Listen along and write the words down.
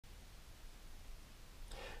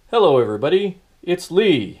Hello everybody, it's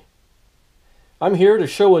Lee. I'm here to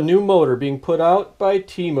show a new motor being put out by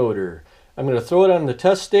T-Motor. I'm going to throw it on the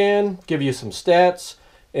test stand, give you some stats,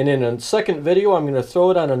 and in a second video I'm going to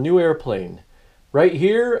throw it on a new airplane. Right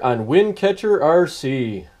here on Windcatcher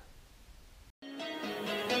RC.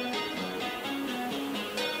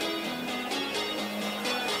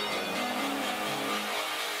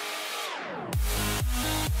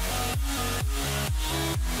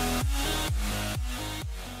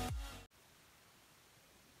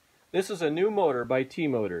 This is a new motor by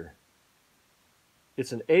T-Motor.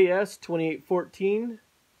 It's an AS2814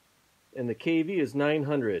 and the KV is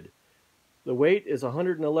 900. The weight is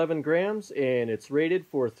 111 grams and it's rated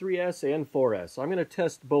for 3S and 4S. I'm going to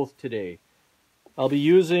test both today. I'll be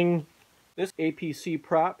using this APC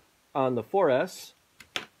prop on the 4S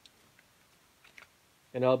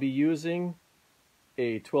and I'll be using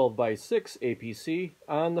a 12x6 APC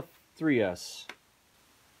on the 3S.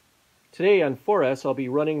 Today on 4S I'll be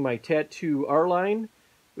running my Tattoo R-Line,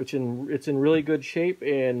 which it's in really good shape,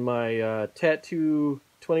 and my Tattoo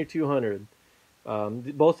 2200.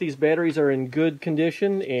 Both these batteries are in good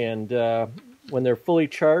condition, and when they're fully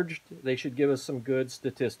charged they should give us some good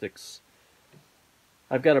statistics.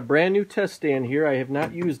 I've got a brand new test stand here I have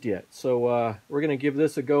not used yet, so we're going to give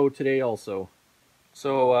this a go today also.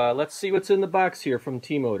 So let's see what's in the box here from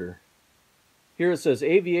T-Motor. Here it says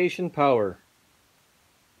Aviation Power.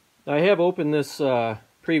 Now, I have opened this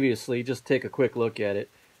previously, just take a quick look at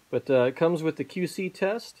it. But it comes with the QC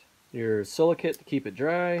test, your silicate to keep it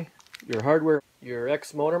dry, your hardware, your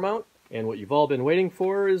X motor mount, and what you've all been waiting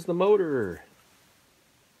for is the motor.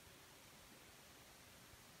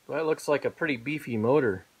 Well, that looks like a pretty beefy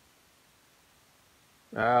motor.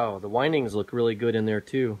 Wow, the windings look really good in there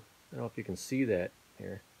too. I don't know if you can see that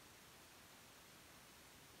here.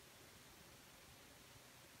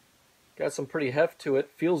 Got some pretty heft to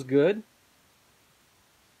it, feels good.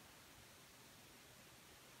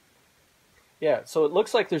 Yeah, so it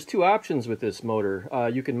looks like there's two options with this motor.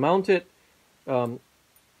 You can mount it, the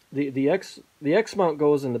X mount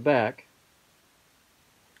goes in the back,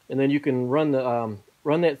 and then you can run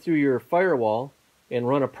that through your firewall and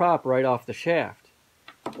run a prop right off the shaft.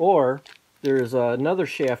 Or there's another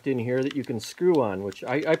shaft in here that you can screw on, which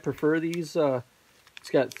I prefer these.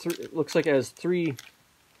 It's got it looks like it has three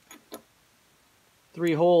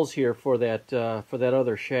holes here for that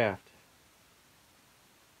other shaft.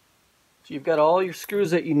 So you've got all your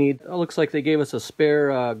screws that you need. It looks like they gave us a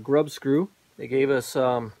spare grub screw. They gave us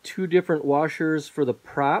two different washers for the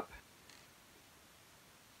prop.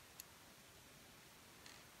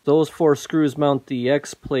 Those 4 screws mount the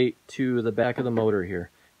X plate to the back of the motor here.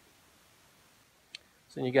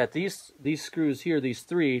 So you got these screws here, these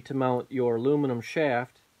 3, to mount your aluminum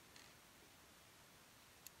shaft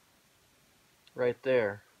right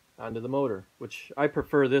there onto the motor, which I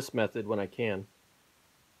prefer this method when I can.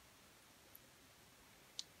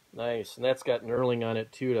 Nice, and that's got knurling on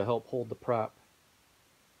it too to help hold the prop.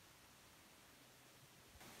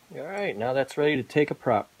 Alright, now that's ready to take a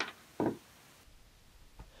prop.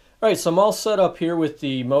 Alright, so I'm all set up here with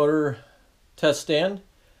the motor test stand.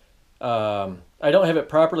 I don't have it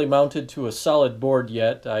properly mounted to a solid board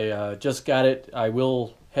yet. I just got it. I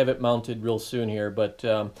will have it mounted real soon here, but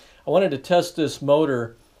I wanted to test this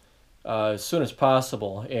motor as soon as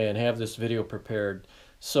possible and have this video prepared.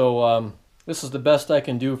 So this is the best I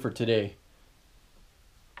can do for today.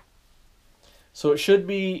 So it should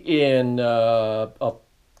be in a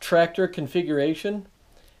tractor configuration,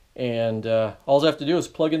 and all I have to do is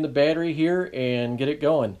plug in the battery here and get it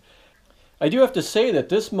going. I do have to say that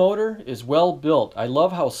this motor is well built. I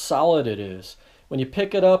love how solid it is. When you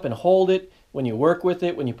pick it up and hold it, when you work with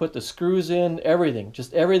it, when you put the screws in,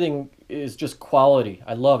 everything is just quality.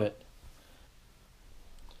 I love it.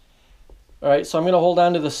 Alright, so I'm going to hold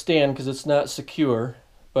on to the stand because it's not secure,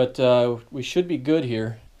 but we should be good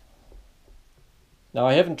here. Now,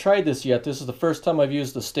 I haven't tried this yet. This is the first time I've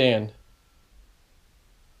used the stand.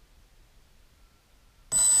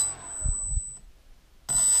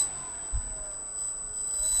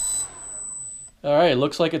 Alright,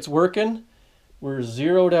 looks like it's working. We're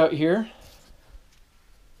zeroed out here.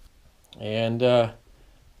 And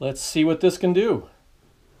let's see what this can do.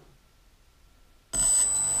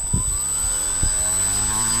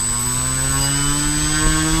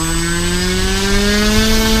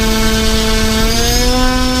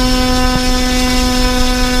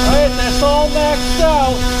 Alright, that's all maxed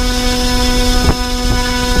out.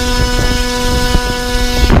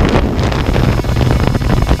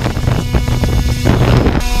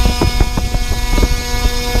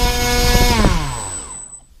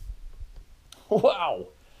 Wow!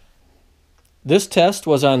 This test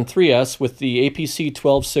was on 3S with the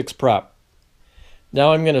APC-12.6 prop.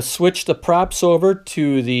 Now I'm going to switch the props over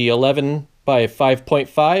to the 11 by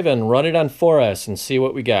 5.5 and run it on 4S and see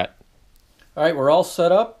what we got. Alright, we're all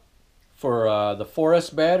set up for the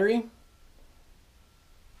 4S battery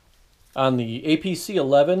on the APC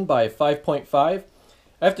 11 by 5.5.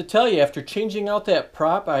 I have to tell you, after changing out that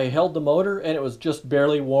prop, I held the motor and it was just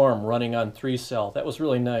barely warm running on 3-cell. That was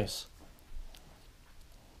really nice.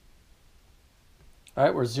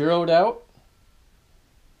 Alright, we're zeroed out.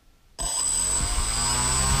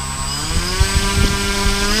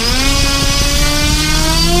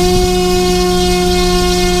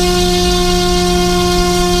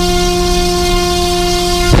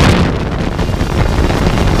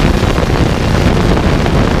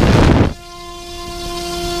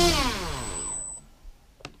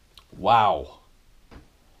 Wow.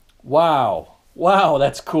 Wow. Wow,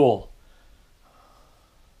 that's cool.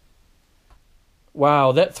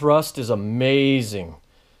 Wow, that thrust is amazing.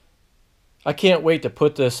 I can't wait to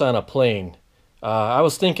put this on a plane. I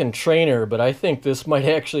was thinking trainer, but I think this might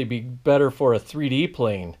actually be better for a 3D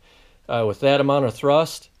plane with that amount of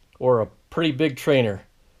thrust or a pretty big trainer.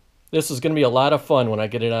 This is going to be a lot of fun when I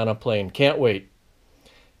get it on a plane. Can't wait.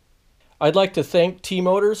 I'd like to thank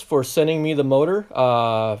T-Motors for sending me the motor.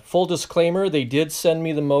 Full disclaimer, they did send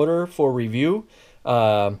me the motor for review.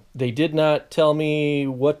 They did not tell me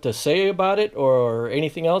what to say about it or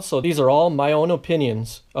anything else, so these are all my own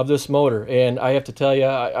opinions of this motor, and I have to tell you,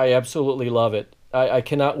 I absolutely love it. I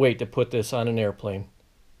cannot wait to put this on an airplane.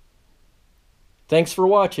 Thanks for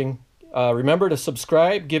watching. Remember to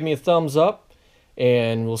subscribe, give me a thumbs up,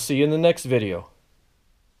 and we'll see you in the next video.